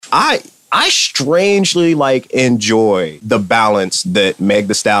I strangely enjoy the balance that Meg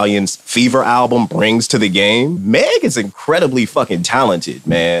Thee Stallion's Fever album brings to the game. Meg is incredibly fucking talented,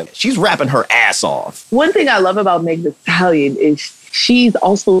 man. She's rapping her ass off. One thing I love about Meg Thee Stallion is she's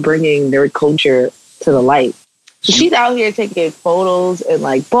also bringing nerd culture to the light. So she's out here taking photos in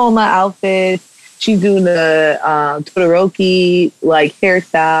Bulma outfits. She's doing the Todoroki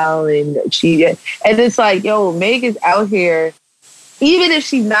hairstyle, and it's Meg is out here. Even if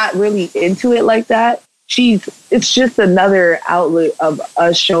she's not really into it like that, it's just another outlet of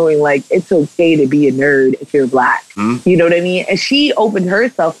us showing it's okay to be a nerd if you're Black. Mm-hmm. You know what I mean? And she opened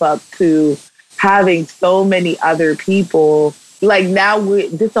herself up to having so many other people. Now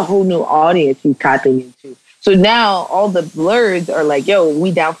this is a whole new audience she's tapping into. So now all the blurs are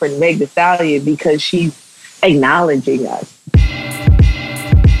we down for Meg Thee Stallion because she's acknowledging us.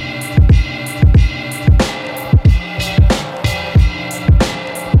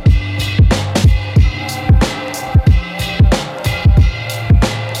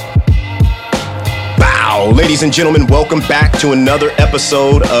 Ladies and gentlemen, welcome back to another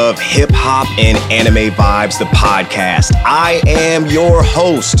episode of Hip Hop and Anime Vibes, the podcast. I am your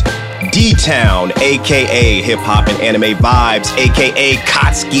host, D-Town, a.k.a. Hip Hop and Anime Vibes, a.k.a.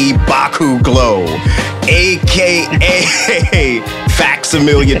 Katsuki Baku Glow, a.k.a.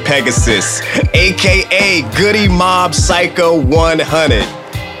 Faximilian Pegasus, a.k.a. Goody Mob Psycho 100.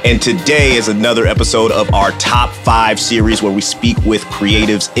 And today is another episode of our Top 5 series where we speak with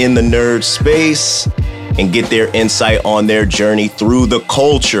creatives in the nerd space and get their insight on their journey through the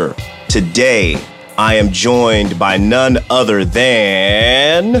culture. Today, I am joined by none other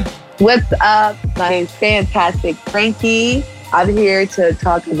than... What's up? My name's Fantastic Frankie. I'm here to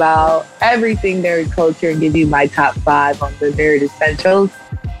talk about everything nerd culture and give you my top 5 on the Nerd Essentials.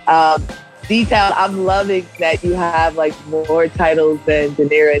 D-Town, I'm loving that you have more titles than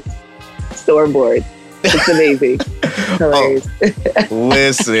Daenerys Stormboard. It's amazing. Hilarious.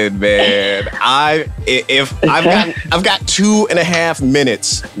 Listen, man. I've got 2.5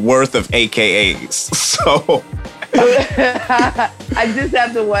 minutes worth of AKAs. So I just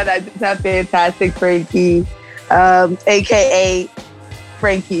have the one. I just have Fantastic Frankie, AKA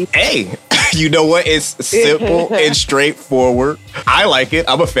Frankie. Hey, you know what? It's simple and straightforward. I like it.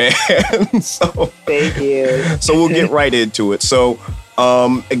 I'm a fan. So thank you. So we'll get right into it. So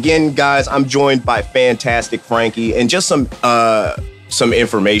again, guys, I'm joined by Fantastic Frankie, and just some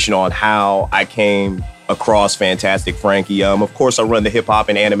information on how I came across Fantastic Frankie. Of course, I run the Hip Hop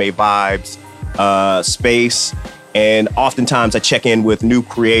and Anime Vibes space, and oftentimes I check in with new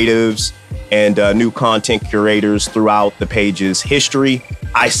creatives and new content curators throughout the page's history.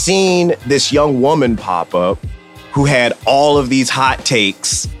 I seen this young woman pop up who had all of these hot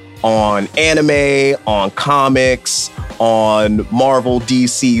takes on anime, on comics, on Marvel,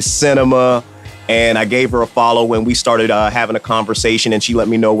 DC cinema, and I gave her a follow when we started having a conversation, and she let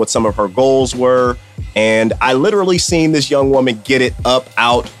me know what some of her goals were. And I literally seen this young woman get it up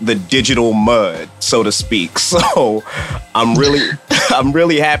out the digital mud, so to speak. So I'm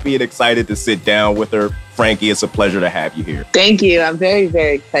really happy and excited to sit down with her. Frankie, it's a pleasure to have you here. Thank you. I'm very,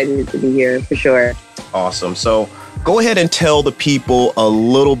 very excited to be here for sure. Awesome. So go ahead and tell the people a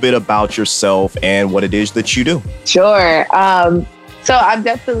little bit about yourself and what it is that you do. Sure. So I'm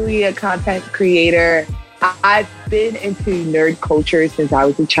definitely a content creator. I've been into nerd culture since I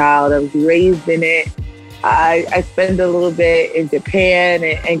was a child. I was raised in it. I spent a little bit in Japan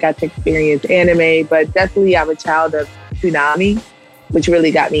and got to experience anime, but definitely I'm a child of Toonami, which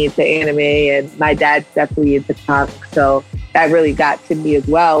really got me into anime, and my dad's definitely into comics, so that really got to me as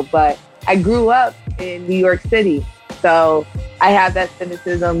well. But I grew up in New York City, so I have that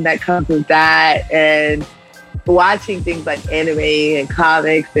cynicism that comes with that, and watching things like anime and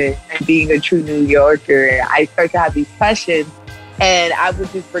comics and being a true New Yorker, I start to have these questions, and I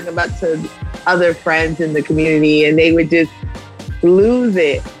would just bring them up to other friends in the community, and they would just lose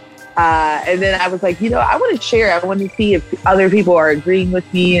it. And then I was like, I want to share. I want to see if other people are agreeing with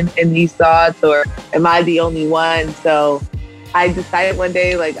me in these thoughts, or am I the only one? So I decided one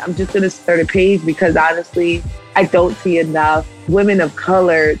day, I'm just going to start a page, because honestly, I don't see enough women of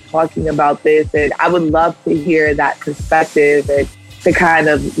color talking about this. And I would love to hear that perspective and to kind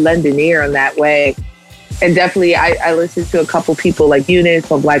of lend an ear in that way. And definitely, I listened to a couple people like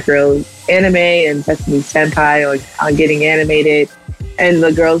Eunice on Black Girls Anime and Destiny Senpai on Getting Animated, and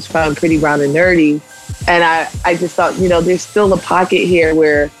the girls from Pretty Brown and Nerdy. And I just thought, there's still a pocket here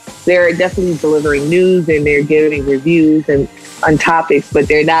where they're definitely delivering news and they're giving reviews and on topics, but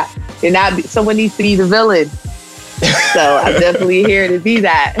they're not, someone needs to be the villain. So I'm definitely here to be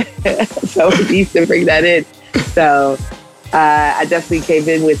that. So it needs to bring that in. So I definitely came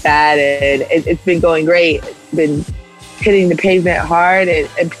in with that, and it's been going great. It's been hitting the pavement hard,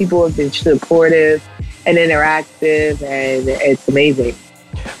 and people have been supportive and interactive, and it's amazing.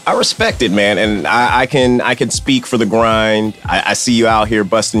 I respect it, man, and I can speak for the grind. I see you out here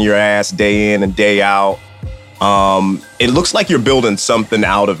busting your ass day in and day out. It looks like you're building something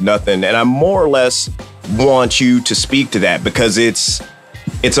out of nothing, and I more or less want you to speak to that because it's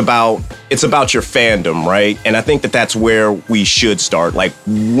about your fandom, right? And I think that's where we should start. Like,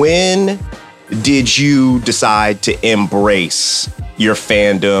 when did you decide to embrace your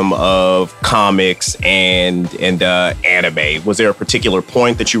fandom of comics and anime? Was there a particular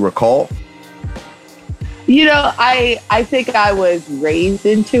point that you recall? You know, I think I was raised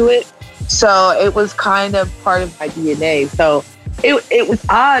into it. So it was kind of part of my DNA. So it was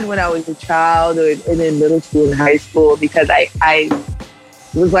odd when I was a child and in middle school and high school because I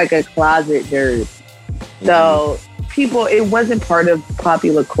was like a closet nerd. So it wasn't part of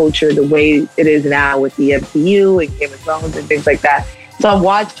popular culture the way it is now with the MCU and Game of Thrones and things like that. So I'm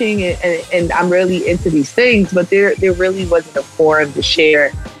watching and I'm really into these things, but there really wasn't a forum to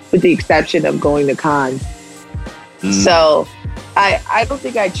share with the exception of going to cons. So I don't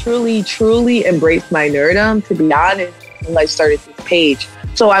think I truly embraced my nerdom, to be honest, until I started this page.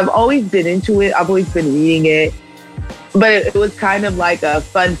 So I've always been into it. I've always been reading it. But it was kind of like a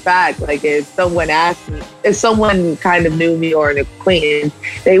fun fact. Like if someone asked me, if someone kind of knew me or an acquaintance,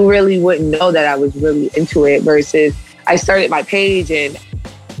 they really wouldn't know that I was really into it versus I started my page and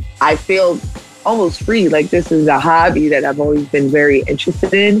I feel almost free. Like this is a hobby that I've always been very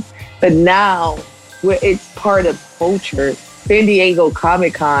interested in. But now where it's part of culture, San Diego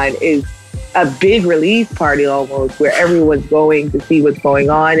Comic-Con is a big release party almost where everyone's going to see what's going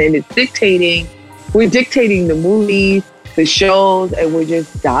on. And we're dictating the movies, the shows, and we're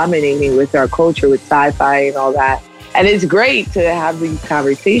just dominating with our culture, with sci-fi and all that. And it's great to have these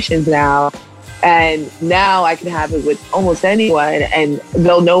conversations now. And now I can have it with almost anyone and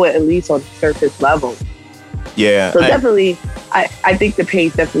they'll know it at least on the surface level. Yeah. So definitely, I think the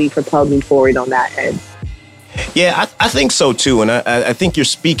page definitely propelled me forward on that end. Yeah, I think so too. And I think you're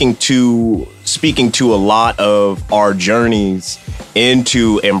speaking to a lot of our journeys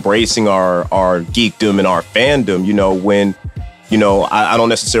into embracing our geekdom and our fandom. You know, when, you know, I don't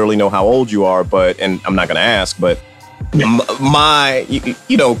necessarily know how old you are, and I'm not going to ask, but my,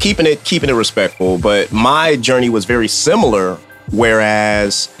 you know, keeping it respectful, but my journey was very similar.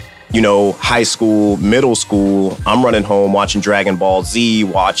 Whereas, you know, high school, middle school, I'm running home watching Dragon Ball Z,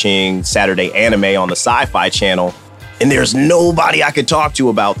 watching Saturday anime on the Sci-Fi Channel. And there's nobody I could talk to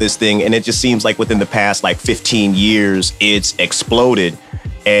about this thing. And it just seems like within the past 15 years, it's exploded.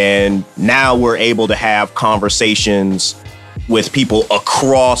 And now we're able to have conversations with people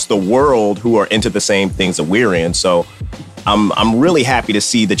across the world who are into the same things that we're in. So I'm really happy to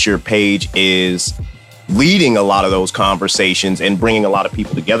see that your page is leading a lot of those conversations and bringing a lot of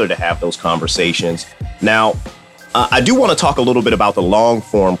people together to have those conversations. Now, I do want to talk a little bit about the long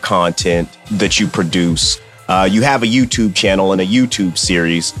form content that you produce. You have a YouTube channel and a YouTube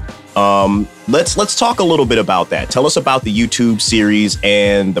series. Let's talk a little bit about that. Tell us about the YouTube series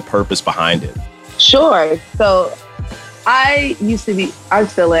and the purpose behind it. Sure. So I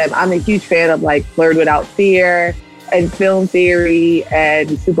still am. I'm a huge fan of like Blurred Without Fear and Film Theory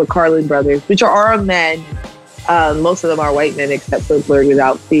and Super Carlin Brothers, which are all men. Most of them are white men except for Blurred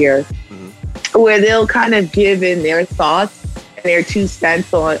Without Fear, where they'll kind of give in their thoughts and their 2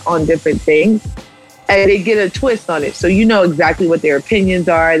 cents on different things. And they get a twist on it. So you know exactly what their opinions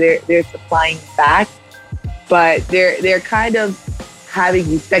are. They're supplying facts, but they're kind of having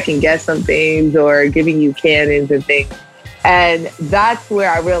you second guess some things or giving you canons and things. And that's where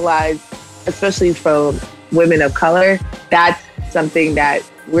I realized, especially from women of color, that's something that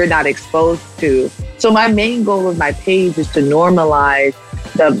we're not exposed to. So my main goal of my page is to normalize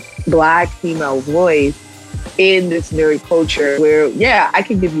the Black female voice in this nerd culture where, yeah, I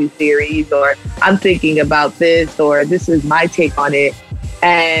can give you theories or I'm thinking about this or this is my take on it.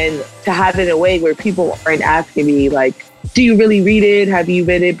 And to have it in a way where people aren't asking me like, do you really read it? Have you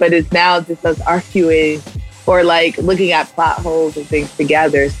read it? But it's now just us arguing or like looking at plot holes and things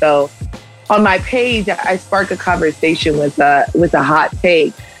together. So on my page, I spark a conversation with a hot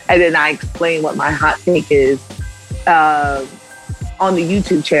take. And then I explain what my hot take is on the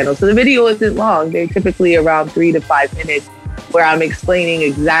YouTube channel. So the video isn't long. They're typically around 3 to 5 minutes where I'm explaining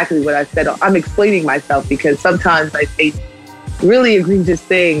exactly what I said. I'm explaining myself because sometimes I say really egregious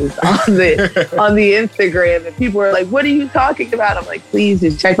things on the Instagram and people are like, what are you talking about? I'm like, please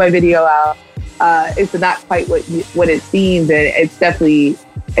just check my video out. It's not quite what it seems. And it's definitely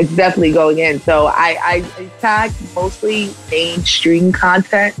it's definitely going in. So I tag mostly mainstream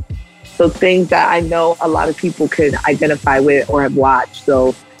content. So things that I know a lot of people could identify with or have watched.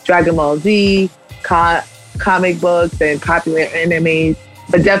 So Dragon Ball Z, comic books, and popular animes.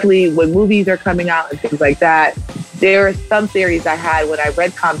 But definitely when movies are coming out and things like that, there are some theories I had when I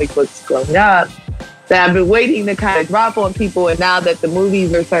read comic books growing up that I've been waiting to kind of drop on people. And now that the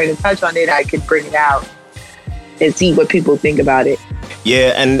movies are starting to touch on it, I could bring it out and see what people think about it.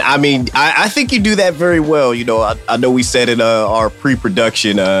 Yeah, and I mean, I think you do that very well. You know, I know we said in our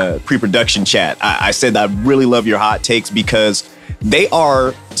pre-production chat, I said I really love your hot takes because they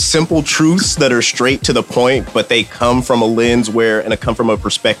are simple truths that are straight to the point, but they come from a lens and come from a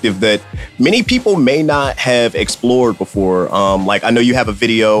perspective that many people may not have explored before. Like I know you have a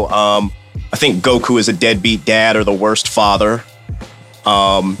video. I think Goku is a deadbeat dad or the worst father.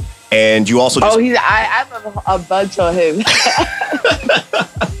 And you also just... I have a bunch on him.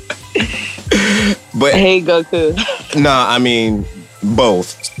 But hey, Goku. Nah, I mean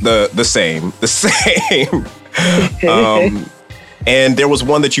both the same. And there was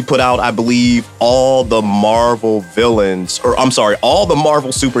one that you put out, I believe, all the Marvel superheroes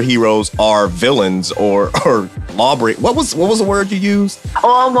are villains or lawbreakers. What was the word you used?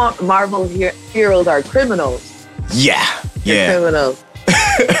 All Marvel heroes are criminals. Yeah. They're criminals.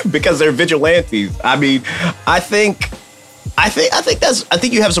 Because they're vigilantes. I mean, I think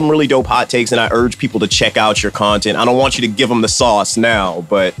you have some really dope hot takes, and I urge people to check out your content. I don't want you to give them the sauce now,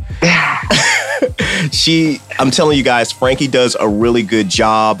 but I'm telling you guys, Frankie does a really good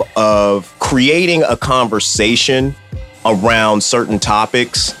job of creating a conversation around certain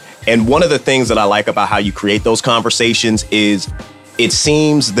topics. And one of the things that I like about how you create those conversations is it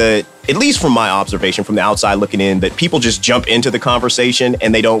seems that, at least from my observation from the outside looking in, that people just jump into the conversation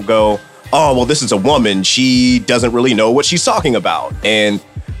and they don't go, oh, well, this is a woman. She doesn't really know what she's talking about. And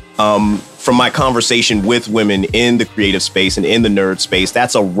from my conversation with women in the creative space and in the nerd space,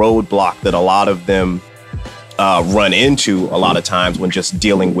 that's a roadblock that a lot of them run into a lot of times when just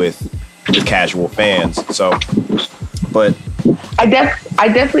dealing with casual fans. So, but I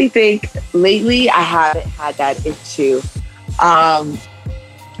definitely think lately I haven't had that issue.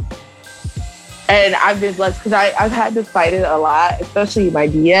 And I've been blessed because I've had to fight it a lot, especially my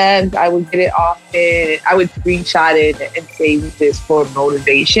DMs. I would get it often. I would screenshot it and save this for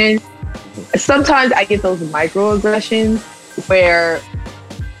motivation. Sometimes I get those microaggressions where,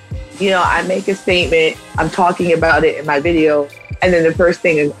 I make a statement, I'm talking about it in my video, and then the first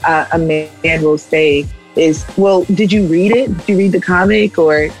thing a man will say is, well, did you read it? Did you read the comic?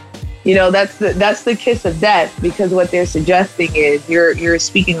 Or... that's the kiss of death, because what they're suggesting is you're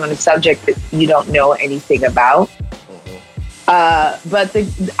speaking on a subject that you don't know anything about. But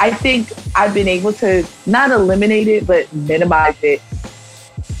I think I've been able to not eliminate it, but minimize it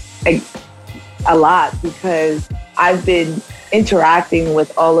a lot, because I've been interacting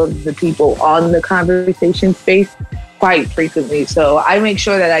with all of the people on the conversation space quite frequently. So I make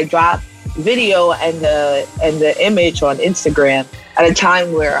sure that I drop video and the image on Instagram at a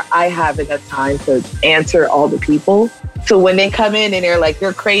time where I have enough time to answer all the people. So when they come in and they're like,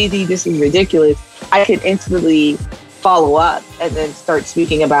 you're crazy, this is ridiculous, I can instantly follow up and then start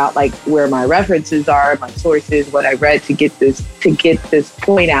speaking about like where my references are, my sources, what I read to get this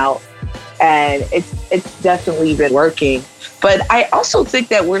point out. And it's definitely been working. But I also think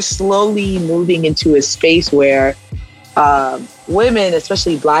that we're slowly moving into a space where women,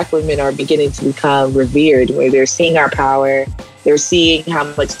 especially Black women, are beginning to become revered, where they're seeing our power, they're seeing how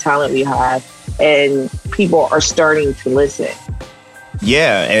much talent we have, and people are starting to listen.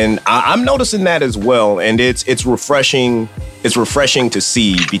 Yeah, and I'm noticing that as well, and it's refreshing. It's refreshing to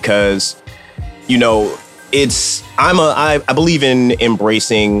see because, I believe in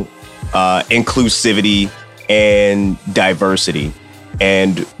embracing inclusivity and diversity.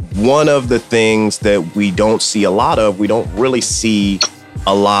 And one of the things that we don't really see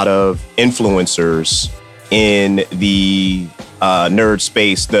a lot of influencers in the nerd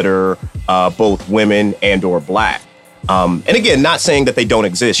space that are both women and or Black. And again, not saying that they don't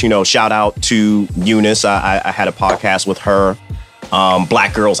exist. Shout out to Eunice. I had a podcast with her,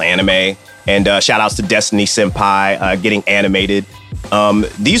 Black Girls Anime. And shout outs to Destiny Senpai getting animated.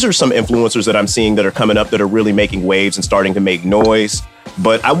 These are some influencers that I'm seeing that are coming up that are really making waves and starting to make noise.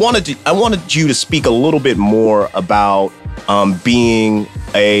 But I wanted you to speak a little bit more about being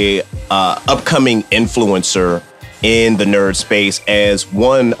a upcoming influencer in the nerd space as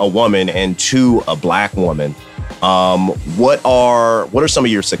one, a woman, and two, a Black woman. What are some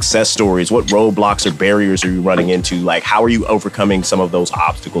of your success stories? What roadblocks or barriers are you running into? Like, how are you overcoming some of those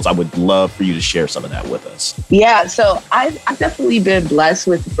obstacles? I would love for you to share some of that with us. Yeah, so I've definitely been blessed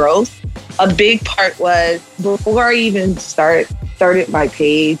with growth. A big part was before I even started my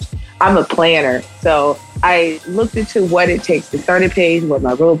page, I'm a planner. So I looked into what it takes to start a page, what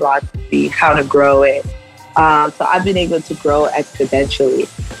my roadblocks would be, how to grow it. So I've been able to grow exponentially.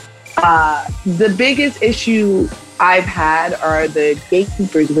 The biggest issue I've had are the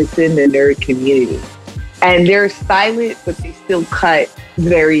gatekeepers within the nerd community. And they're silent, but they still cut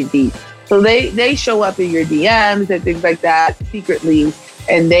very deep. So they show up in your DMs and things like that secretly,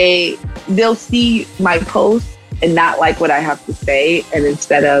 and they'll see my posts and not like what I have to say. And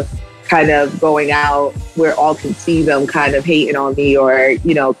instead of kind of going out where all can see them kind of hating on me or,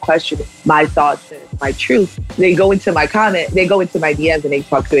 questioning my thoughts and my truth, they go into my DMs and they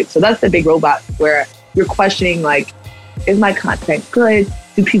talk to it. So that's the big robot where you're questioning, like, is my content good?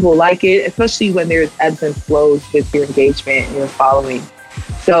 Do people like it? Especially when there's ebbs and flows with your engagement and your following.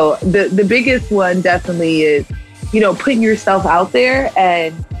 So the biggest one definitely is, putting yourself out there,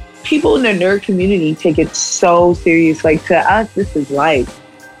 and people in the nerd community take it so serious. Like, to us, this is life.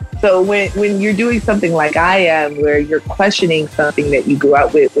 So when you're doing something like I am, where you're questioning something that you grew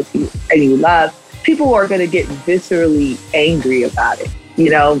up with and you love, people are going to get viscerally angry about it,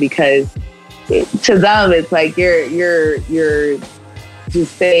 because to them, it's like you're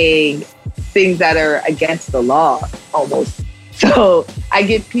just saying things that are against the law almost. So I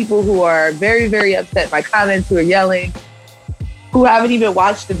get people who are very, very upset by comments, who are yelling, who haven't even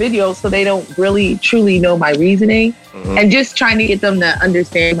watched the video, so they don't really truly know my reasoning. Mm-hmm. And just trying to get them to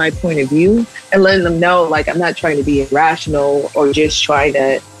understand my point of view and letting them know, like, I'm not trying to be irrational or just trying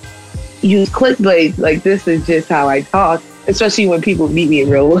to use clickbait. Like, this is just how I talk. Especially when people meet me in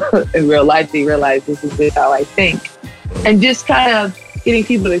real life, they realize this is just how I think. And just kind of getting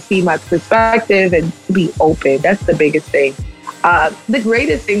people to see my perspective and to be open. That's the biggest thing. The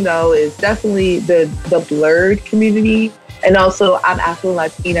greatest thing, though, is definitely the blurred community. And also, I'm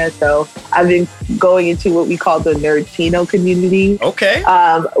Afro-Latina, so I've been going into what we call the Nerdtino community. Okay.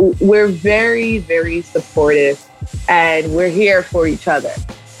 We're very, very supportive, and we're here for each other.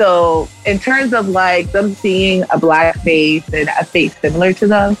 So in terms of, like, them seeing a Black face and a face similar to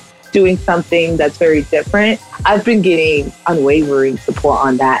them doing something that's very different, I've been getting unwavering support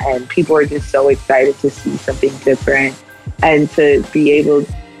on that. And people are just so excited to see something different and to be able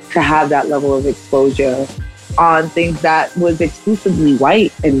to have that level of exposure on things that was exclusively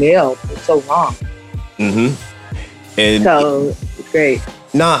white and male for so long. Mm-hmm. And so it's great.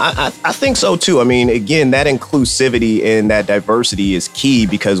 No, I think so too. I mean, again, that inclusivity and that diversity is key,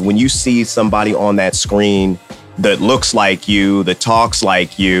 because when you see somebody on that screen that looks like you, that talks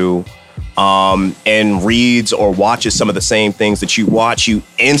like you, and reads or watches some of the same things that you watch, you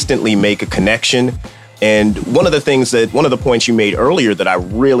instantly make a connection. And one of the points you made earlier that I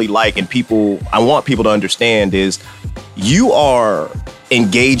really like, and I want people to understand, is you are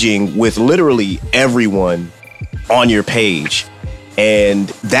engaging with literally everyone on your page. And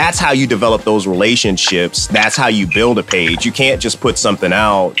that's how you develop those relationships. That's how you build a page. You can't just put something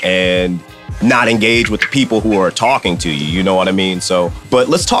out and not engage with the people who are talking to you. You know what I mean? So, but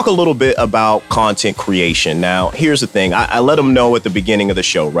let's talk a little bit about content creation. Now, here's the thing. I let them know at the beginning of the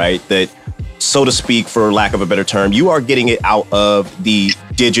show, right, that, so to speak, for lack of a better term, you are getting it out of the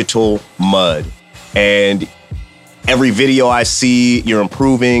digital mud. And every video I see, you're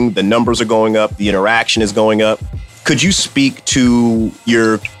improving. The numbers are going up. The interaction is going up. Could you speak to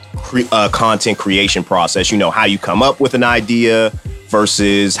your content creation process? How you come up with an idea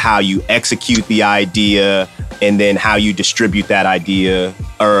versus how you execute the idea, and then how you distribute that idea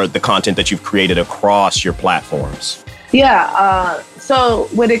or the content that you've created across your platforms? Yeah. So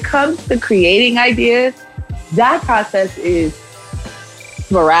when it comes to creating ideas, that process is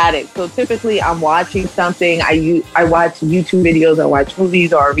sporadic. So typically I'm watching something. I watch YouTube videos, I watch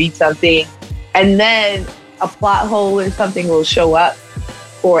movies, or I read something, and then a plot hole in something will show up,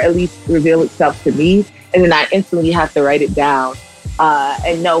 or at least reveal itself to me. And then I instantly have to write it down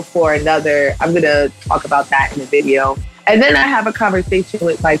and know for another, I'm going to talk about that in a video. And then I have a conversation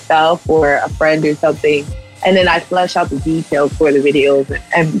with myself or a friend or something. And then I flesh out the details for the videos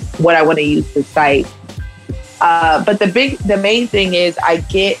and what I want to use to cite. But the main thing is I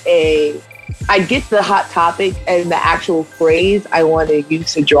get the hot topic and the actual phrase I want to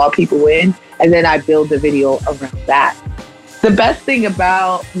use to draw people in. And then I build the video around that. The best thing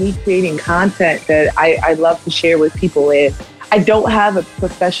about me creating content that I love to share with people is I don't have a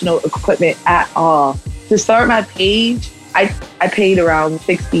professional equipment at all. To start my page, I paid around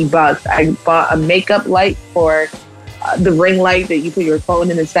 $60. I bought a makeup light for the ring light that you put your phone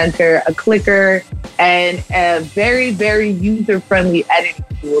in the center, a clicker, and a very, very user-friendly editing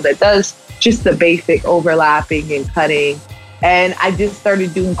tool that does just the basic overlapping and cutting. And I just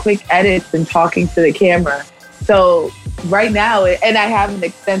started doing quick edits and talking to the camera. So right now, and I have an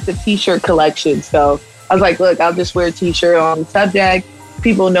extensive t-shirt collection. So I was like, look, I'll just wear a t-shirt on the subject.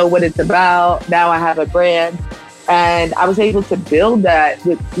 People know what it's about. Now I have a brand. And I was able to build that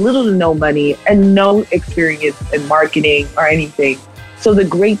with little to no money and no experience in marketing or anything. So the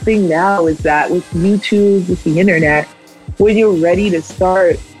great thing now is that with YouTube, with the internet, when you're ready to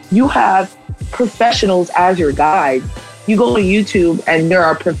start, you have professionals as your guides. You go to YouTube and there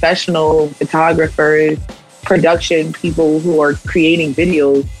are professional photographers, production people who are creating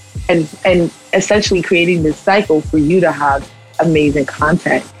videos and essentially creating this cycle for you to have amazing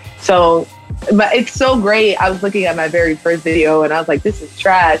content. So but it's so great. I was looking at my very first video and I was like, this is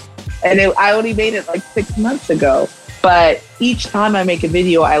trash. And I only made it like 6 months ago. But each time I make a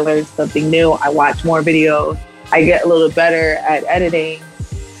video, I learn something new. I watch more videos. I get a little better at editing.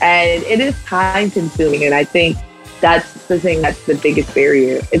 And it is time consuming. And I think that's the thing that's the biggest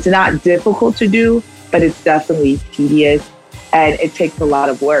barrier. It's not difficult to do, but it's definitely tedious. And it takes a lot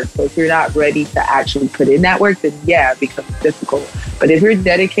of work. So if you're not ready to actually put in that work, then yeah, it becomes difficult. But if you're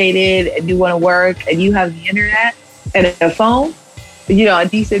dedicated and you want to work and you have the internet and a phone, a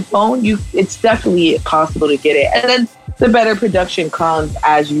decent phone, it's definitely possible to get it. And then the better production comes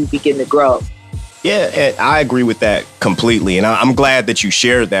as you begin to grow. Yeah, and I agree with that completely. And I'm glad that you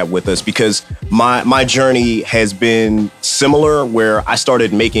shared that with us because my journey has been similar where I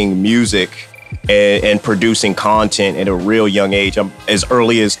started making music and producing content at a real young age. I'm as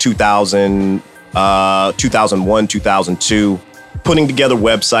early as 2001, 2002, putting together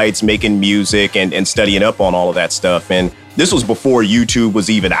websites, making music and studying up on all of that stuff. And this was before YouTube was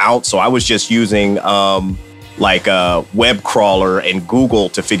even out. So I was just using like a web crawler and Google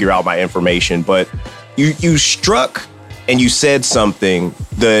to figure out my information. But you struck and you said something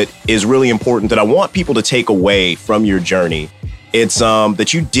that is really important that I want people to take away from your journey. It's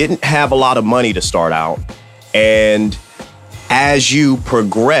that you didn't have a lot of money to start out. And as you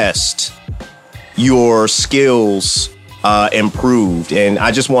progressed, your skills improved. And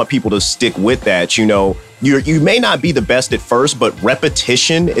I just want people to stick with that. You may not be the best at first, but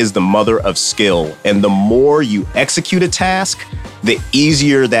repetition is the mother of skill. And the more you execute a task, the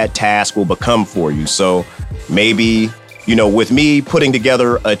easier that task will become for you. So maybe with me putting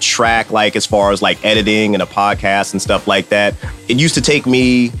together a track, like as far as like editing and a podcast and stuff like that, it used to take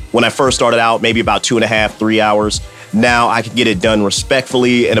me when I first started out, maybe about 2.5, 3 hours. Now I can get it done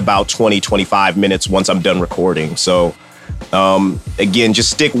respectfully in about 20, 25 minutes once I'm done recording. So again, just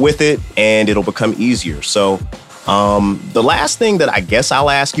stick with it and it'll become easier. So the last thing that I guess I'll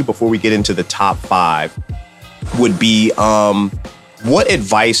ask you before we get into the top 5 would be what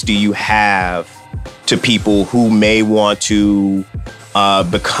advice do you have to people who may want to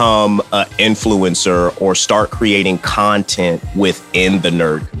become an influencer or start creating content within the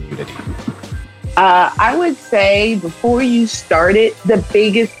nerd community? I would say before you start it, the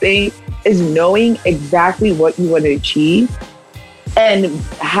biggest thing is knowing exactly what you want to achieve and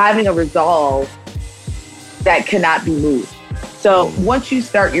having a resolve that cannot be moved. So once you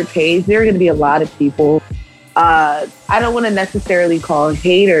start your page, there are going to be a lot of people. I don't want to necessarily call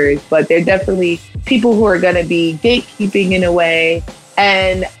haters, but they're definitely people who are going to be gatekeeping in a way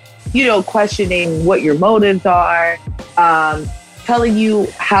and, questioning what your motives are, telling you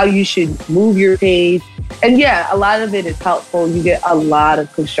how you should move your page. And yeah, a lot of it is helpful. You get a lot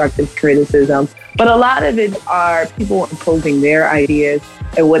of constructive criticism, but a lot of it are people imposing their ideas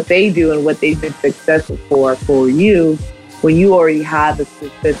and what they do and what they've been successful for you when you already have a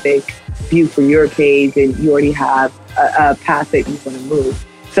specific view for your page and you already have a path that you want to move.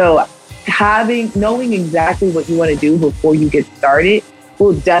 So knowing exactly what you want to do before you get started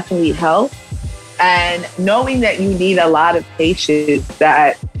will definitely help. And knowing that you need a lot of patience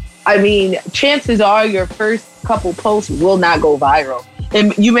chances are your first couple posts will not go viral.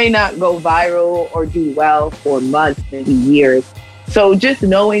 And you may not go viral or do well for months, maybe years. So just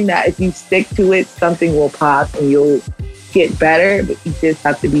knowing that if you stick to it, something will pop and you'll get better, but you just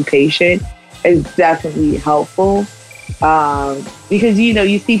have to be patient is definitely helpful. Because,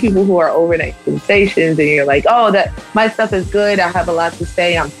 you see people who are overnight sensations and you're like, oh, that my stuff is good. I have a lot to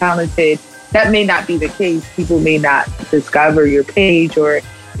say. I'm talented. That may not be the case. People may not discover your page or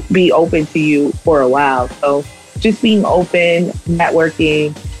be open to you for a while. So just being open,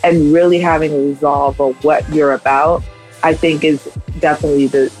 networking, and really having a resolve of what you're about, I think is definitely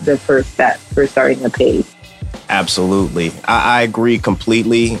the first step for starting a page. Absolutely. I agree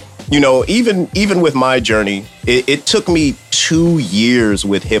completely. You know, even with my journey, it took me 2 years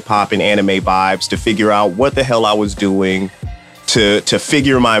with hip hop and anime vibes to figure out what the hell I was doing, to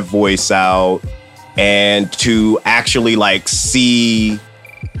figure my voice out, and to actually like see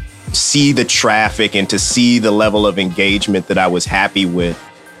the traffic and to see the level of engagement that I was happy with.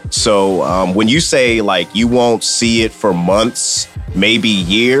 So when you say like you won't see it for months, maybe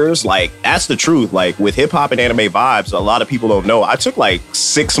years, like that's the truth. Like with hip hop and anime vibes, a lot of people don't know. I took like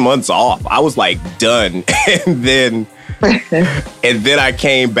 6 months off. I was like done. and then I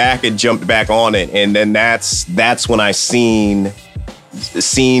came back and jumped back on it. And then that's when I seen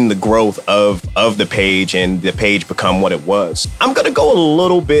the growth of the page and the page become what it was. I'm going to go a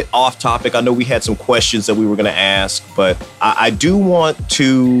little bit off topic. I know we had some questions that we were going to ask, but I do want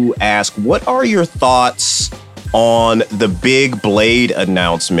to ask, what are your thoughts on the big Blade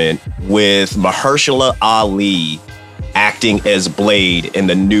announcement with Mahershala Ali acting as Blade in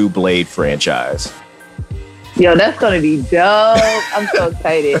the new Blade franchise? Yo, that's going to be dope. I'm so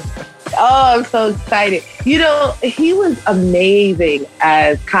excited. Oh, I'm so excited. You know, he was amazing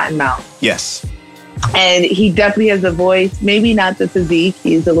as Cottonmouth. Yes. And he definitely has a voice. Maybe not the physique.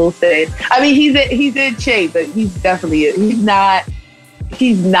 He's a little thin. I mean, he's in shape, but he's not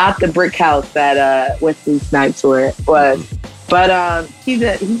the brick house that Wesley Snipes was. But he's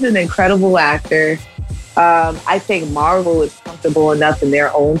an incredible actor. I think Marvel is comfortable enough in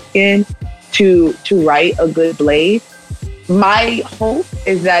their own skin to write a good Blade. My hope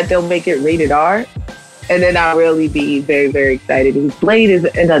is that they'll make it rated R, and then I'll really be very, very excited. Because Blade is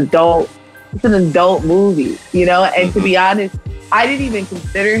an adult movie, you know? And to be honest, I didn't even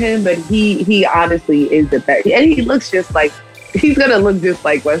consider him, but he honestly is the best. And he's going to look just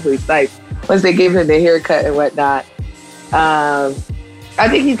like Wesley Snipes once they give him the haircut and whatnot. I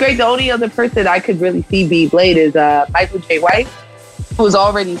think he's great. The only other person I could really see be Blade is Michael J. White, who was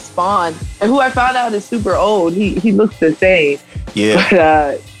already Spawn, and who I found out is super old. He looks the same. Yeah.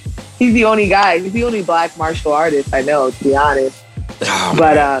 But he's the only guy. He's the only black martial artist I know, to be honest. Oh,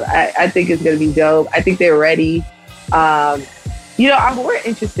 but I think it's going to be dope. I think they're ready. You know, I'm more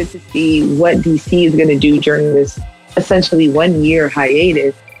interested to see what DC is going to do during this essentially 1 year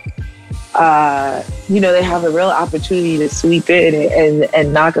hiatus. You know, they have a real opportunity to sweep in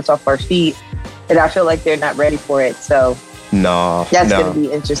and knock us off our feet. And I feel like they're not ready for it. So that's going to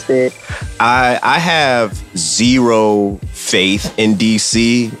be interesting. I have zero faith in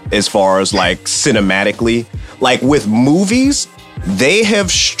DC as far as like cinematically. Like with movies, they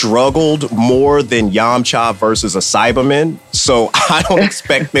have struggled more than Yamcha versus a Cyberman. So I don't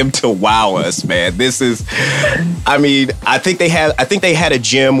expect them to wow us, man. I think they had a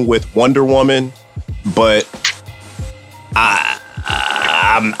gem with Wonder Woman, but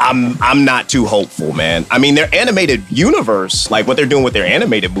I'm not too hopeful, man. I mean, their animated universe, like what they're doing with their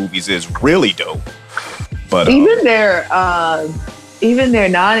animated movies, is really dope. But even their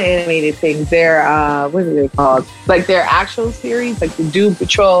non-animated things, their what are they called? Like their actual series, like the Doom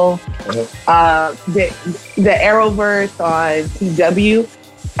Patrol, the Arrowverse on CW,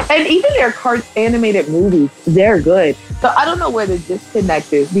 and even their animated movies, they're good. So I don't know where the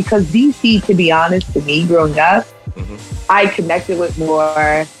disconnect is, because DC, to be honest, to me, growing up, I connected with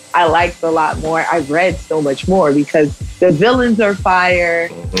more. I liked a lot more. I've read so much more because the villains are fire.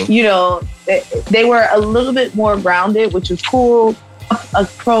 You know, they were a little bit more grounded, which was cool. A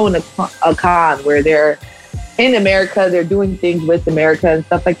pro and a con, where they're in America, they're doing things with America and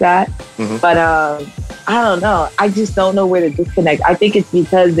stuff like that. But I don't know. I just don't know where to disconnect. I think it's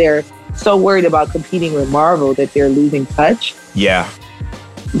because they're so worried about competing with Marvel that they're losing touch. Yeah.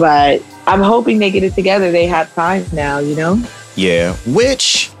 But I'm hoping they get it together. They have time now, you know? Yeah.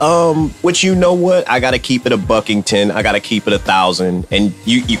 Which you know what? I gotta keep it a Buckington. I gotta keep it 1,000. And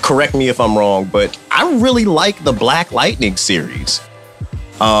you correct me if I'm wrong, but I really like the Black Lightning series.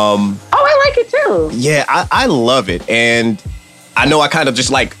 I like it too. Yeah, I love it. And I know I kind of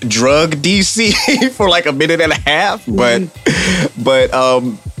just like drug DC for like a minute and a half, but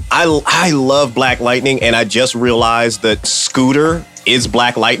I love Black Lightning, and I just realized that Scooter is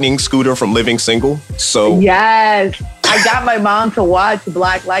Black Lightning, Scooter from Living Single. So yes, I got my mom to watch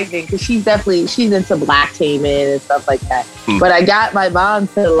Black Lightning because she's into Blacktainment and stuff like that. But I got my mom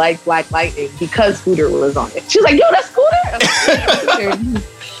to like Black Lightning because Scooter was on it. She's like, "Yo, that's Scooter."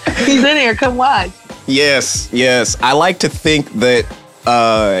 He's in there. Come watch. Yes. I like to think that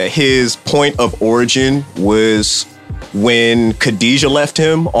his point of origin was when Khadijah left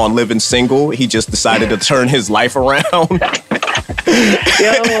him on Living Single. He just decided to turn his life around.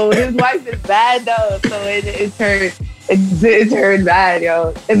 Yo, his wife is bad though, so it's it turned bad,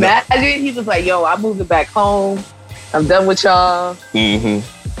 yo. Imagine he was like, yo, I'm moving back home. I'm done with y'all. Mm-hmm.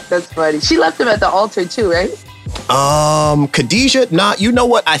 That's funny. She left him at the altar too, right? Khadijah, you know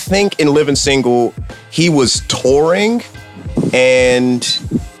what? I think in Living Single, he was touring and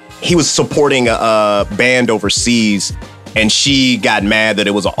he was supporting a band overseas, and she got mad that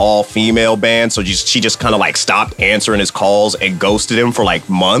it was an all-female band, so she just kind of like stopped answering his calls and ghosted him for like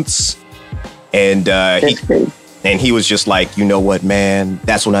months. And he was just like, you know what, man?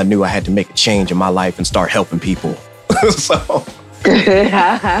 That's when I knew I had to make a change in my life and start helping people. So,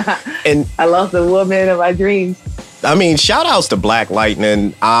 and I lost the woman of my dreams. I mean, shout outs to Black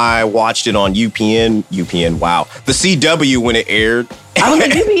Lightning. I watched it on UPN, wow. The CW when it aired. I was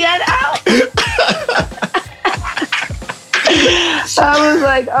like, UPN out? I was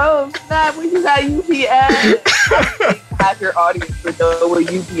like, oh, snap, when you got UPN. Half your audience would know what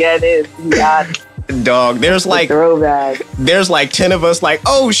UPN is, to be honest. Dog, there's like throwback. There's like 10 of us like,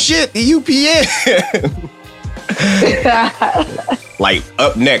 oh shit, the UPN. Like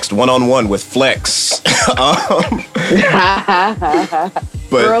up next, one-on-one with Flex.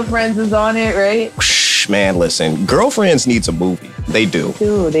 But Girlfriends is on it, right? Man, listen, Girlfriends needs a movie. They do.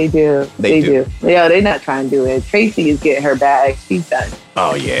 They do. Yeah, they're not trying to do it. Tracy is getting her bag. She's done.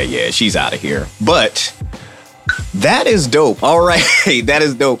 Oh, yeah. She's out of here. But that is dope. All right. That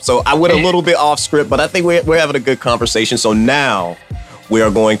is dope. So I went a little bit off script, but I think we're having a good conversation. So now we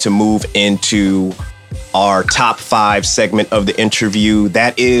are going to move into our top 5 segment of the interview.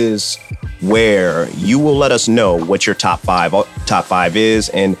 That is where you will let us know what your top five is.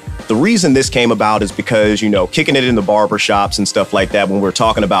 And the reason this came about is because, you know, kicking it in the barbershops and stuff like that, when we're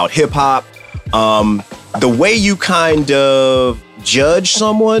talking about hip hop, the way you kind of judge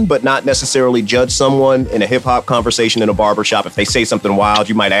someone, but not necessarily judge someone in a hip hop conversation in a barbershop. If they say something wild,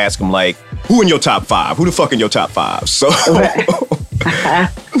 you might ask them like, who in your top 5? Who the fuck in your top 5? So,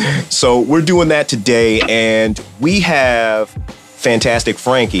 so we're doing that today, and we have Fantastic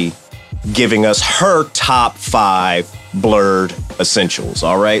Frankie giving us her top 5 Blurred essentials.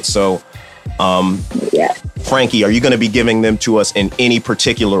 All right. So, yeah. Frankie, are you going to be giving them to us in any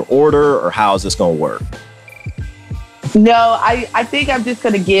particular order, or how is this going to work? No, I think I'm just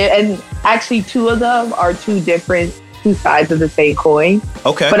going to give, and actually 2 of them are two sides of the same coin.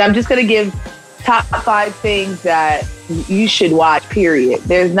 Okay. But I'm just going to give top 5 things that you should watch, period.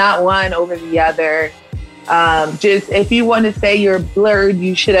 There's not one over the other. Just if you want to say you're blurred,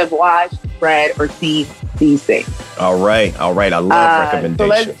 you should have watched, read, or seen these things. All right. I love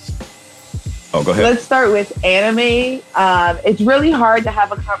recommendations. So go ahead. Let's start with anime. It's really hard to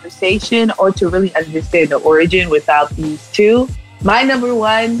have a conversation or to really understand the origin without these 2. My number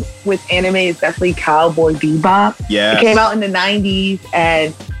 1 with anime is definitely Cowboy Bebop. Yeah. It came out in the 90s,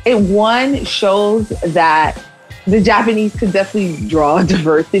 and it shows that the Japanese could definitely draw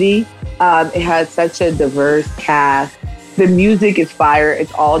diversity. It has such a diverse cast. The music is fire.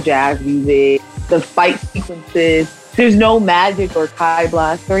 It's all jazz music. The fight sequences, there's no magic or Kai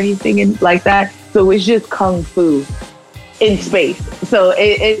Blast or anything like that. So it's just kung fu in space. So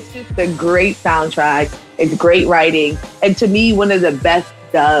it's just a great soundtrack. It's great writing. And to me, one of the best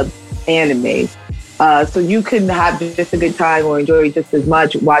dubbed animes. So you can have just a good time or enjoy just as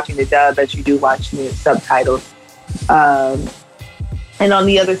much watching the dub as you do watching the subtitles. And on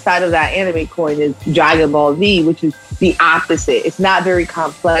the other side of that anime coin is Dragon Ball Z, which is the opposite. It's not very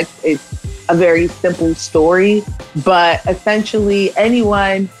complex. It's a very simple story, but essentially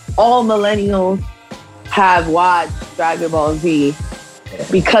all millennials have watched Dragon Ball Z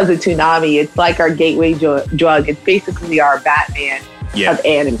because of Toonami. It's like our gateway drug. It's basically our Batman of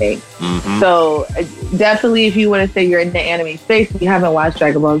anime. Mm-hmm. So definitely, if you want to say you're in the anime space and you haven't watched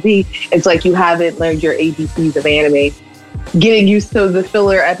Dragon Ball Z, it's like you haven't learned your ABCs of anime. Getting used to the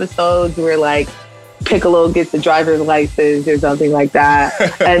filler episodes where like Piccolo gets the driver's license or something like that.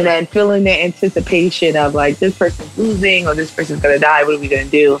 And then feeling the anticipation of like, this person's losing or this person's going to die. What are we going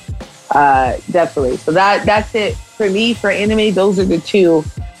to do? Definitely. So that's it for me. For anime, those are the 2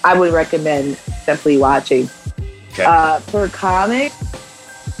 I would recommend definitely watching. Okay. For comics,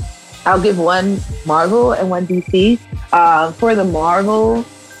 I'll give 1 Marvel and 1 DC. For the Marvel,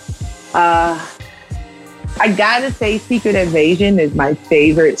 I gotta say Secret Invasion is my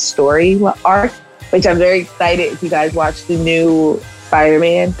favorite story arc, which I'm very excited. If you guys watch the new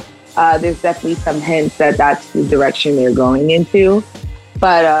Spider-Man, there's definitely some hints that that's the direction they're going into.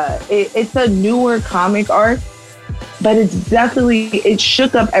 But it's a newer comic arc, but it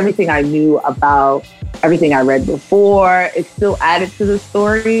shook up everything I knew about everything I read before. It still added to the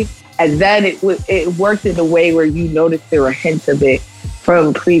story. And then it worked in a way where you noticed there were hints of it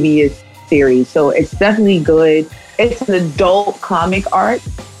from previous series. So it's definitely good. It's an adult comic arc.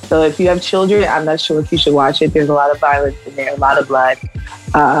 So if you have children, I'm not sure if you should watch it. There's a lot of violence in there, a lot of blood,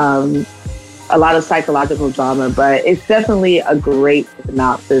 a lot of psychological drama, but it's definitely a great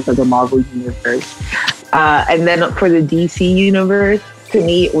synopsis of the Marvel Universe. And then for the DC Universe, to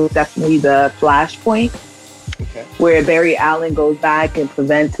me, it was definitely the Flashpoint, where Barry Allen goes back and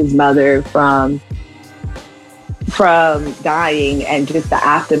prevents his mother from dying, and just the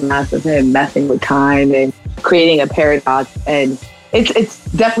aftermath of him messing with time and creating a paradox. And it's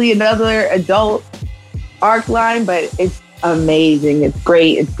definitely another adult arc line, but it's amazing. It's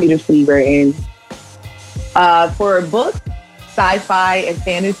great. It's beautifully written. For a book, sci-fi and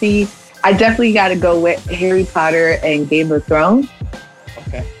fantasy, I definitely got to go with Harry Potter and Game of Thrones.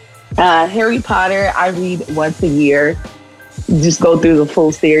 Okay. Harry Potter, I read once a year. Just go through the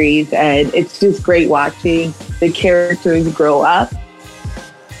full series, and it's just great watching the characters grow up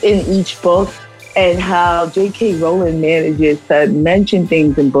in each book, and how J.K. Rowling manages to mention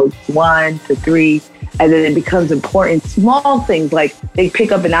things in books 1 to 3, and then it becomes important. Small things like they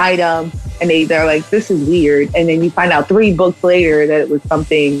pick up an item and they're like, this is weird, and then you find out 3 books later that it was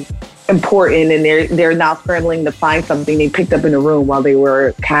something important, and they're now scrambling to find something they picked up in a room while they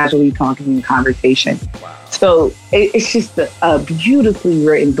were casually talking in conversation. Wow. So it's just a beautifully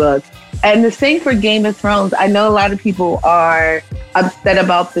written book. And the same for Game of Thrones. I know a lot of people are upset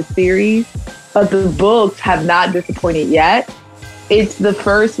about the series, but the books have not disappointed yet. It's the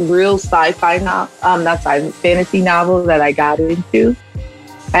first real sci-fi fantasy novel that I got into.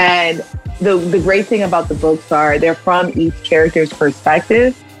 And the great thing about the books are they're from each character's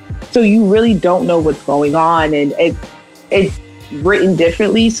perspective. So you really don't know what's going on, and it's written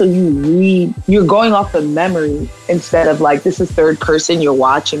differently. So you're going off of memory instead of like, this is third person, you're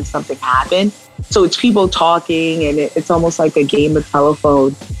watching something happen. So it's people talking, and it's almost like a game of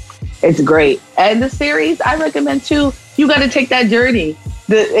telephone. It's great. And the series I recommend too, you got to take that journey.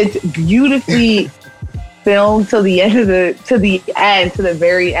 It's beautifully filmed to the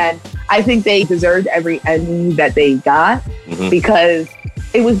very end. I think they deserved every ending that they got, because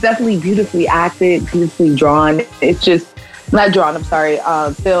it was definitely beautifully acted, beautifully drawn. It's just not drawn,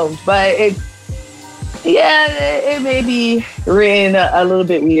 filmed, but it may be written a little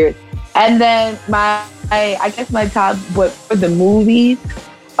bit weird. And then my top, but for the movies,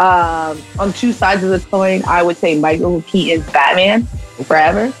 on two sides of the coin, I would say Michael Keaton's Batman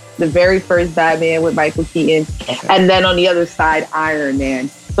Forever, the very first Batman with Michael Keaton, and then on the other side, Iron Man.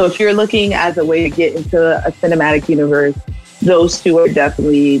 So if you're looking as a way to get into a cinematic universe, those two are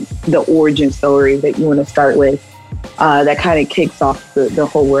definitely the origin story that you want to start with. That kind of kicks off the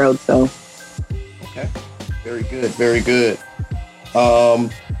whole world. So, okay, very good, very good.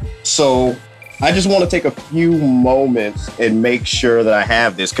 So I just want to take a few moments and make sure that I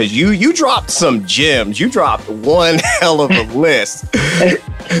have this, because you dropped some gems. You dropped one hell of a list.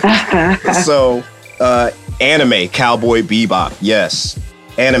 So, anime, Cowboy Bebop, yes.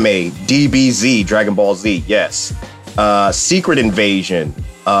 Anime, DBZ, Dragon Ball Z, yes. Secret Invasion,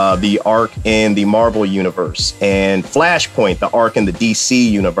 the arc in the Marvel Universe, and Flashpoint, the arc in the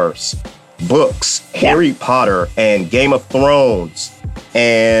DC Universe. Books, Harry Potter and Game of Thrones,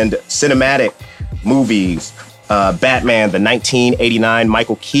 and cinematic movies, Batman, the 1989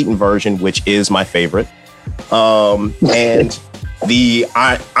 Michael Keaton version, which is my favorite, and the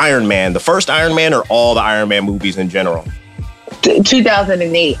Iron Man, the first Iron Man, or all the Iron Man movies in general?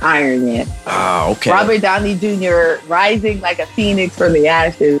 2008 Iron Man. Oh, okay. Robert Downey Jr. rising like a phoenix from the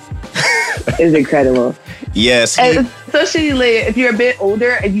ashes is incredible. Yes. And especially like, if you're a bit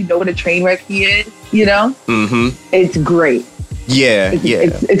older and you know what a train wreck he is, you know? Mm-hmm. It's great. Yeah,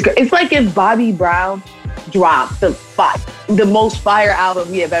 It's like if Bobby Brown dropped the most fire album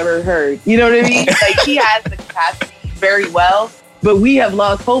we have ever heard. You know what I mean? Like, he has the capacity very well, but we have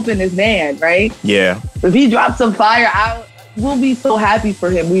lost hope in this man, right? Yeah. If he drops some fire out, we'll be so happy for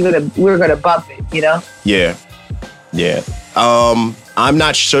him. We're gonna bump it, you know? Yeah. I'm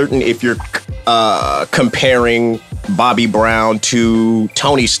not certain if you're comparing Bobby Brown to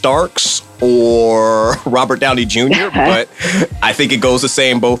Tony Stark's or Robert Downey Jr., but I think it goes the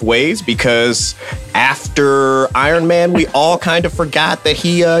same both ways, because after Iron Man, we all kind of forgot that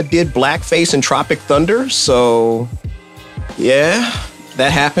he did blackface in Tropic Thunder. So, yeah,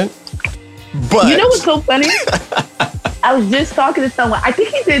 that happened. But you know what's so funny? I was just talking to someone. I think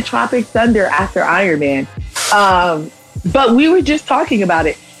he did Tropic Thunder after Iron Man. But we were just talking about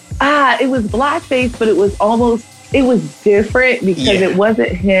it. It was blackface, but it was different because it wasn't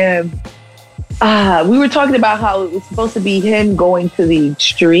him. We were talking about how it was supposed to be him going to the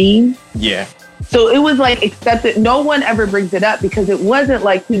extreme. Yeah. So it was like accepted. No one ever brings it up because it wasn't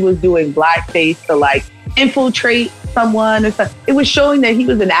like he was doing blackface to like infiltrate someone or something. It was showing that he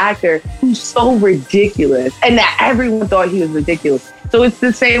was an actor who's so ridiculous and that everyone thought he was ridiculous. So it's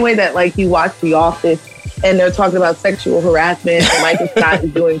the same way that like you watch The Office and they're talking about sexual harassment and Michael Scott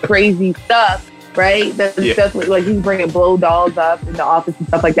is doing crazy stuff, right? That's definitely like he's bringing blow dolls up in The Office and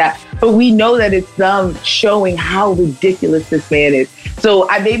stuff like that. But we know that it's them showing how ridiculous this man is. So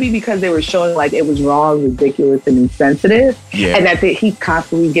maybe because they were showing like it was wrong, ridiculous, and insensitive, and that he's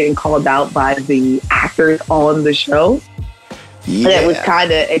constantly getting called out by the actors on the show, that was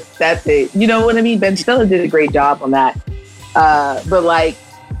kind of accepted. You know what I mean? Ben Stiller did a great job on that. But like,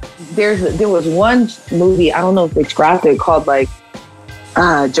 there was one movie, I don't know if they scrapped it, called like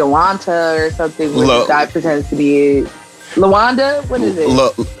Joanta or something, where the guy pretends to be Lawanda. What is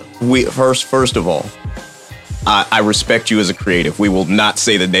it? First of all, I respect you as a creative. We will not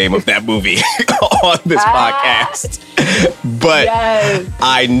say the name of that movie on this podcast. But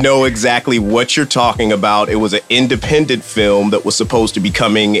I know exactly what you're talking about. It was an independent film that was supposed to be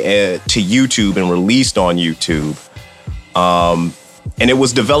coming to YouTube and released on YouTube. And it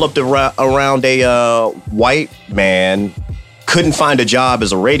was developed around a white man couldn't find a job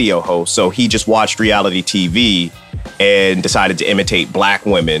as a radio host, so he just watched reality TV and decided to imitate black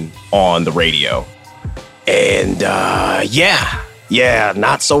women on the radio. And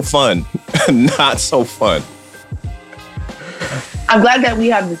not so fun. Not so fun. I'm glad that we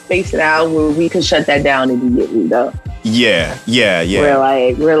have the space now where we can shut that down immediately, though. Yeah.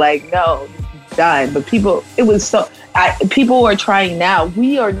 We're like, no, it's done. But people are trying now.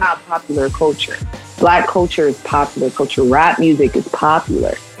 We are not popular culture. Black culture is popular culture. Rap music is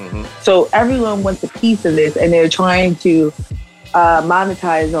popular. Mm-hmm. So everyone wants a piece of this, and they're trying to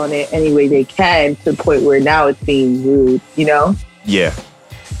monetize on it any way they can, to the point where now it's being rude, you know? Yeah.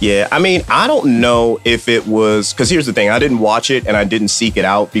 I mean, I don't know if it was, because here's the thing, I didn't watch it and I didn't seek it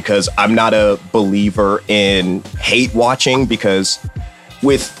out because I'm not a believer in hate watching, because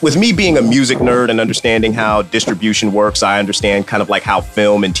with me being a music nerd and understanding how distribution works, I understand kind of like how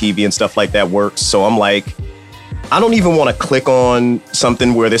film and TV and stuff like that works. So I'm like, I don't even want to click on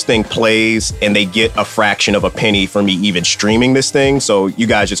something where this thing plays and they get a fraction of a penny for me even streaming this thing. So you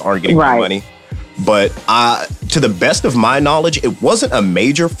guys just aren't getting my money. But to the best of my knowledge, it wasn't a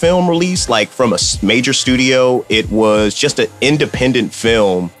major film release like from a major studio. It was just an independent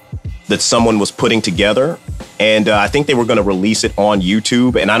film that someone was putting together. And I think they were going to release it on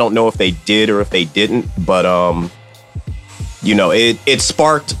YouTube. And I don't know if they did or if they didn't. But, it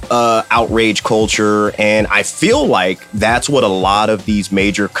sparked outrage culture. And I feel like that's what a lot of these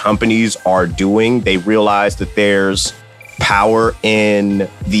major companies are doing. They realize that there's power in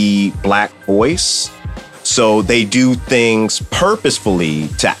the black voice. So they do things purposefully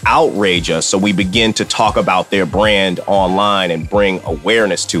to outrage us. So we begin to talk about their brand online and bring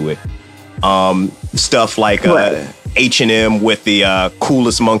awareness to it. Stuff like H&M with the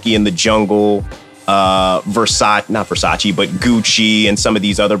coolest monkey in the jungle, not Versace, but Gucci and some of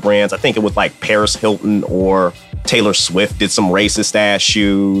these other brands. I think it was like Paris Hilton or Taylor Swift did some racist ass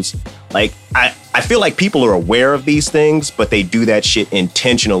shoes. Like, I feel like people are aware of these things, but they do that shit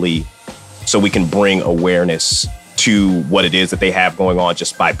intentionally so we can bring awareness to what it is that they have going on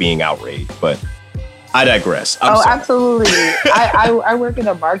just by being outraged. But I digress. I'm sorry. Absolutely. I work in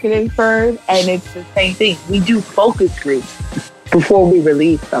a marketing firm, and it's the same thing. We do focus groups before we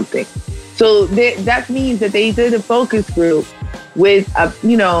release something. So that means that they did a focus group with,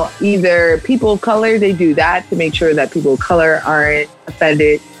 either people of color. They do that to make sure that people of color aren't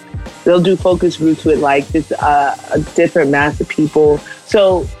offended. They'll do focus groups with like this a different mass of people.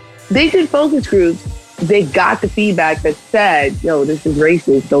 So they did focus groups. They got the feedback that said, yo, this is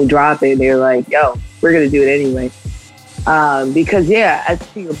racist, don't drop it. They're like, yo, we're going to do it anyway. Because, as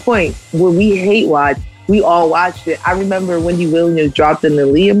to your point, when we hate watch, we all watched it. I remember Wendy Williams dropped an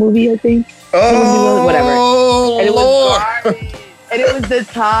Aaliyah movie, I think. Whatever. And it was garbage. And it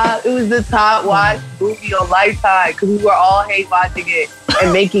was the top watched movie on Lifetime, because we were all hate watching it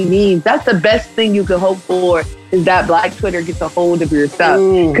and making memes. That's the best thing you can hope for, is that Black Twitter gets a hold of your stuff.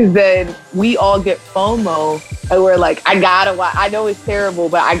 Because then we all get FOMO and we're like, I gotta watch. I know it's terrible,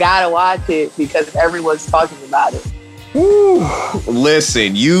 but I gotta watch it because everyone's talking about it.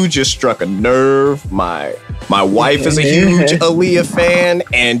 Listen, you just struck a nerve. My wife is a huge Aaliyah fan,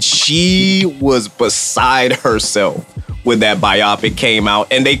 and she was beside herself when that biopic came out,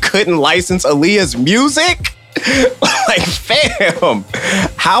 and they couldn't license Aaliyah's music. Like, fam,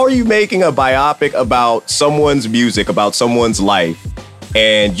 how are you making a biopic about someone's music, about someone's life,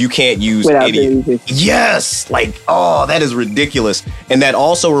 and you can't use any? Yes, like, that is ridiculous. And that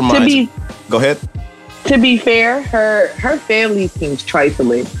also reminds me. Go ahead. to be fair, her family seems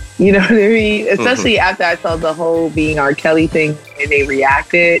trifling. You know what I mean? Especially after I saw the whole being R. Kelly thing and they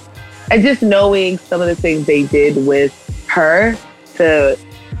reacted. And just knowing some of the things they did with her to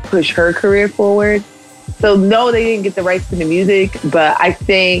push her career forward. So no, they didn't get the rights to the music, but I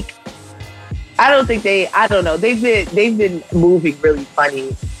don't know. They've been moving really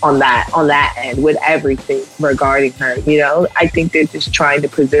funny on that end with everything regarding her. You know, I think they're just trying to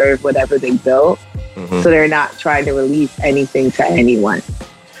preserve whatever they built. So they're not trying to release anything to anyone.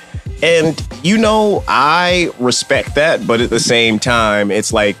 And, you know, I respect that, but at the same time,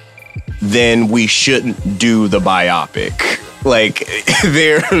 it's like, then we shouldn't do the biopic. Like,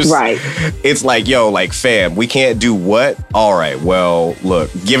 it's like, yo, like, fam, we can't do what? All right, well,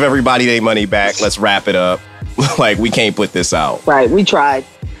 look, give everybody their money back. Let's wrap it up. Like, we can't put this out. Right, we tried.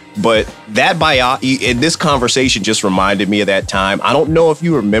 But that this conversation just reminded me of that time. I don't know if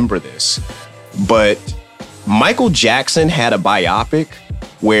you remember this, but Michael Jackson had a biopic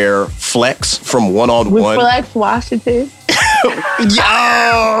where Flex from One on One. With Flex Washington.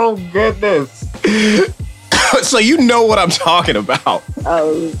 Yo, goodness. So you know what I'm talking about.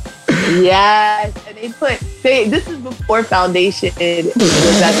 Oh, yes. And this is before Foundation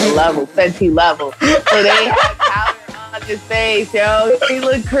was at the level, Fenty level. So they had powder on his face, yo. He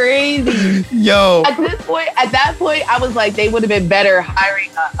looked crazy. Yo. At that point, I was like, they would have been better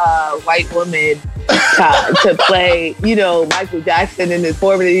hiring a white woman to play, you know, Michael Jackson in his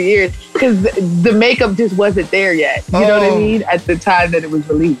formative years, because the makeup just wasn't there yet. You know what I mean? At the time that it was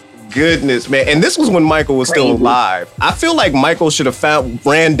released. Goodness, man. And this was when Michael was still alive. I feel like Michael should have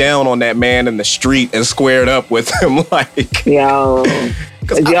ran down on that man in the street and squared up with him. Like, yo,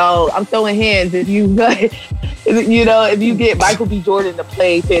 I'm throwing hands if you, you know, if you get Michael B. Jordan to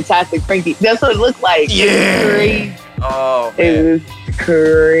play Fantastic Frankie. That's what it looked like. Yeah. It was crazy. Oh, man. It was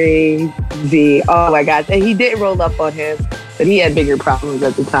crazy. Oh my gosh. And he didn't roll up on him, but he had bigger problems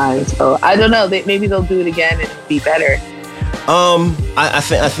at the time. So I don't know. Maybe they'll do it again and it'll be better. I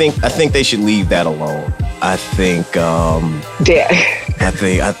think they should leave that alone. I think I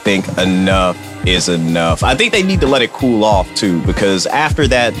think enough is enough. I think they need to let it cool off too, because after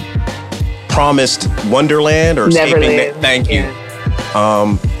that promised Wonderland or Escaping, thank you.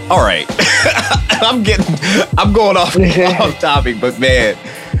 All right. I'm going off topic, but man,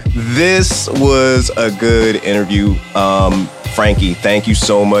 this was a good interview. Frankie, thank you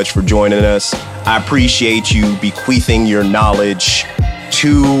so much for joining us. I appreciate you bequeathing your knowledge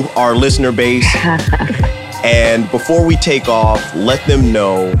to our listener base. And before we take off, let them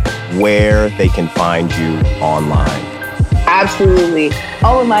know where they can find you online. Absolutely.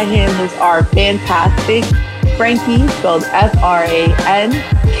 All of my handles are Fantastic Frankie, spelled Frankey,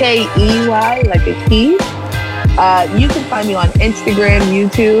 like a key. You can find me on Instagram,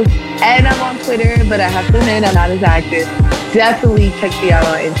 YouTube, and I'm on Twitter, but I have to admit I'm not as active. Definitely check me out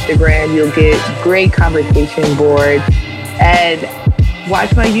on Instagram. You'll get great conversation boards and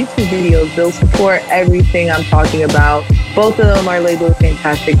watch my YouTube videos. They'll support everything I'm talking about. Both of them are labeled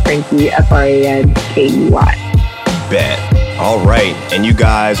Fantastic Frankie, Frankey. Bet. All right. And you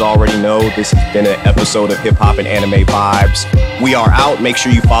guys already know this has been an episode of Hip Hop and Anime Vibes. We are out. Make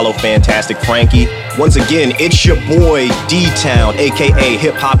sure you follow Fantastic Frankie. Once again, it's your boy D-Town, a.k.a.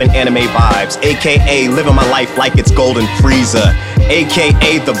 Hip Hop and Anime Vibes, a.k.a. living my life like it's Golden Frieza,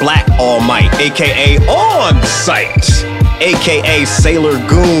 a.k.a. the Black All Might, a.k.a. On Site, a.k.a. Sailor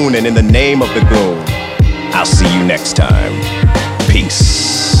Goon, and in the name of the Goon, I'll see you next time.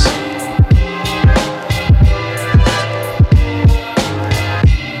 Peace.